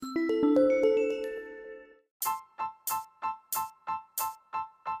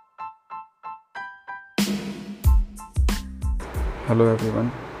Hello everyone,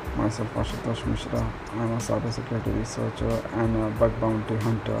 myself Ashutosh Mishra. I am a cybersecurity researcher and a bug bounty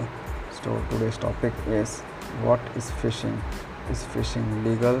hunter. So today's topic is what is phishing? Is phishing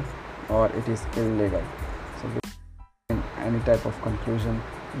legal or it is illegal? So before any type of conclusion,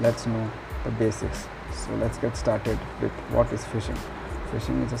 let's know the basics. So let's get started with what is phishing.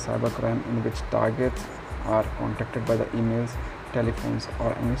 Phishing is a cybercrime in which targets are contacted by the emails, telephones,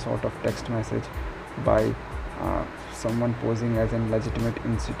 or any sort of text message by someone posing as in legitimate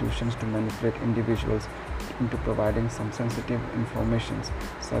institutions to manipulate individuals into providing some sensitive information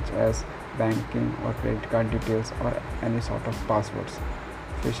such as banking or credit card details or any sort of passwords.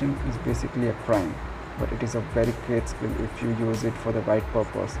 Phishing is basically a crime, but it is a very great skill if you use it for the right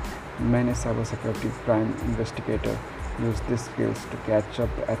purpose. Many cybersecurity crime investigators use these skills to catch up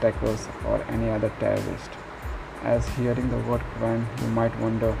attackers or any other terrorist. As hearing the word crime, you might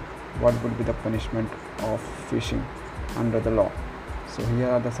wonder what would be the punishment of phishing under the law. So here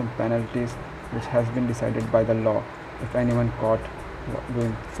are some penalties which has been decided by the law if anyone caught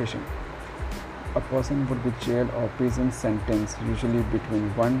doing phishing. A person would be jailed or prison sentence usually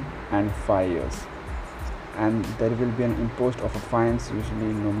between 1 and 5 years, and there will be an impost of a fines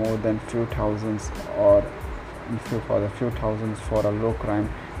usually no more than few thousands or few thousands for a low crime,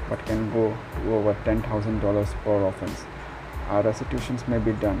 but can go to over $10,000 per offense. Restitutions may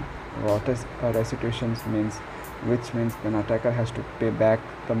be done. What is restitutions means? Which means an attacker has to pay back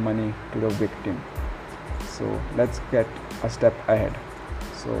the money to the victim. So let's get a step ahead.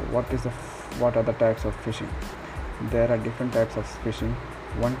 So what are the types of phishing? There are different types of phishing.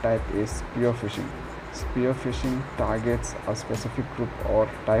 One type is spear phishing. Spear phishing targets a specific group or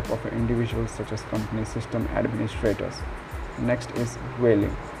type of individuals such as company system administrators. Next is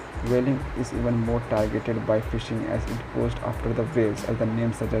whaling. Whaling is even more targeted by phishing as it goes after the whales, as the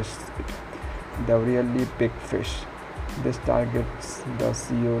name suggests it, the really big fish. This targets the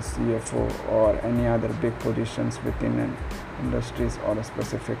CEO, CFO, or any other big positions within an industries or a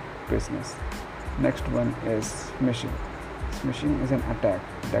specific business. Next one is smishing. Smishing is an attack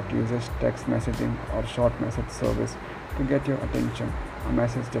that uses text messaging or short message service to get your attention. A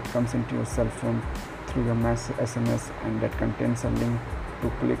message that comes into your cell phone through your SMS and that contains a link to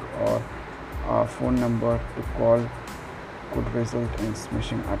click or a phone number to call could result in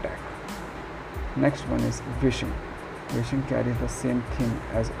smishing attack. Next one is vishing. Vishing carries the same theme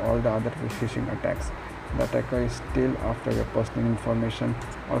as all the other phishing attacks. The attacker is still after your personal information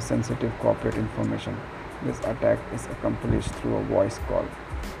or sensitive corporate information. This attack is accomplished through a voice call.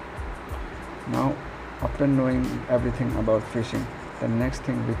 Now, after knowing everything about phishing, the next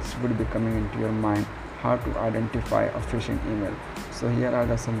thing which would be coming into your mind, how to identify a phishing email. So here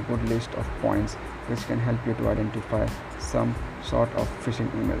are some good list of points which can help you to identify some sort of phishing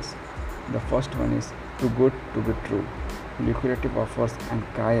emails. The first one is too good to be true. Lucrative offers and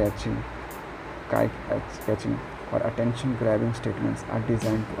catching or attention grabbing statements are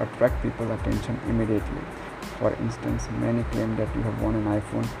designed to attract people's attention immediately. For instance, many claim that you have won an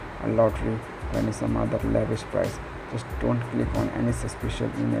iPhone, a lottery, or any some other lavish prize. Just don't click on any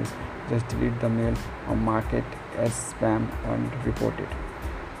suspicious emails. Just delete the mail or mark it as spam and report it.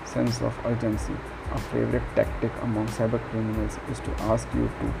 Sense of urgency. A favorite tactic among cyber criminals is to ask you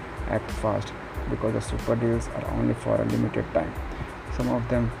to act fast because the super deals are only for a limited time. Some of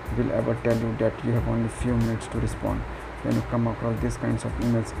them will ever tell you that you have only few minutes to respond. When you come across these kinds of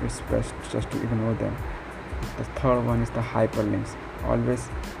emails, it's best just to ignore them. The third one is the hyperlinks. Always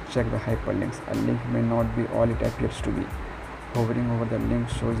check the hyperlinks. A link may not be all it appears to be. Hovering over the link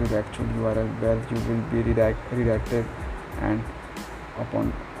shows you the actual URL where you will be redirected and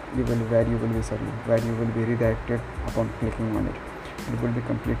upon where you will be redirected upon clicking on it. It will be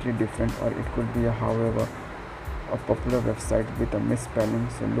completely different, or it could be however a popular website with a misspelling,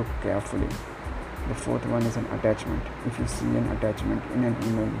 so look carefully. The fourth one is an attachment. If you see an attachment in an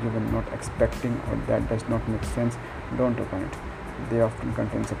email you were not expecting or that does not make sense, don't open it. They often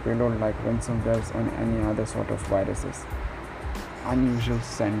contain a payload like ransomwares and any other sort of viruses. Unusual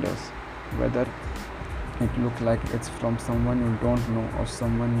senders. Whether it looks like it's from someone you don't know or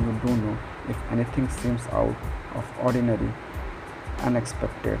someone you do know, if anything seems out of ordinary,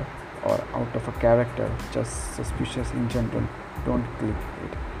 unexpected, or out of a character, just suspicious in general, don't click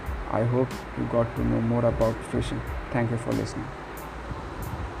it. I hope you got to know more about phishing. Thank you for listening.